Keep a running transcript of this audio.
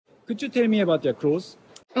Could you tell me about your clothes?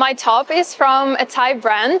 My top is from a Thai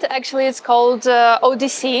brand. Actually, it's called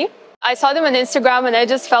O.D.C. I saw them on Instagram and I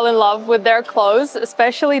just fell in love with their clothes,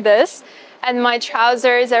 especially this. And my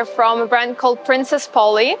trousers are from a brand called Princess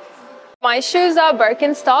Polly. My shoes are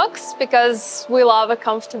Birkenstocks because we love a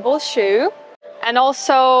comfortable shoe. And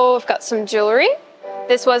also, I've got some jewelry.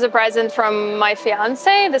 This was a present from my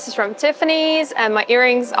fiance. This is from Tiffany's, and my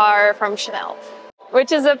earrings are from Chanel,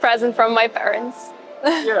 which is a present from my parents.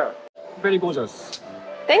 Yeah, very gorgeous.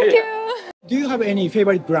 Thank you. Do you have any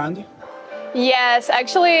favorite brand? Yes,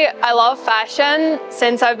 actually, I love fashion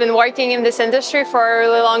since I've been working in this industry for a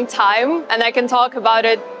really long time, and I can talk about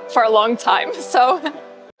it for a long time. So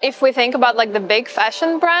if we think about like the big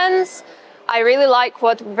fashion brands, I really like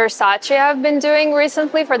what Versace have been doing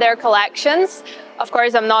recently for their collections. Of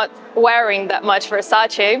course, I'm not wearing that much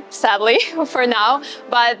Versace, sadly, for now,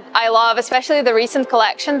 but I love especially the recent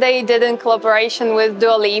collection they did in collaboration with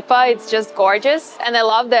Dua Lipa. It's just gorgeous, and I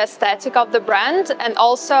love the aesthetic of the brand, and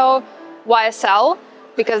also YSL,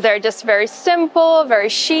 because they're just very simple, very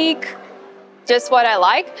chic, just what I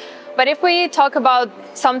like. But if we talk about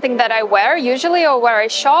something that I wear usually or where I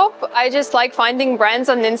shop, I just like finding brands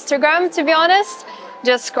on Instagram, to be honest.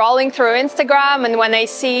 Just scrolling through Instagram, and when I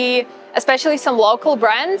see especially some local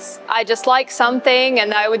brands, I just like something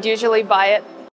and I would usually buy it.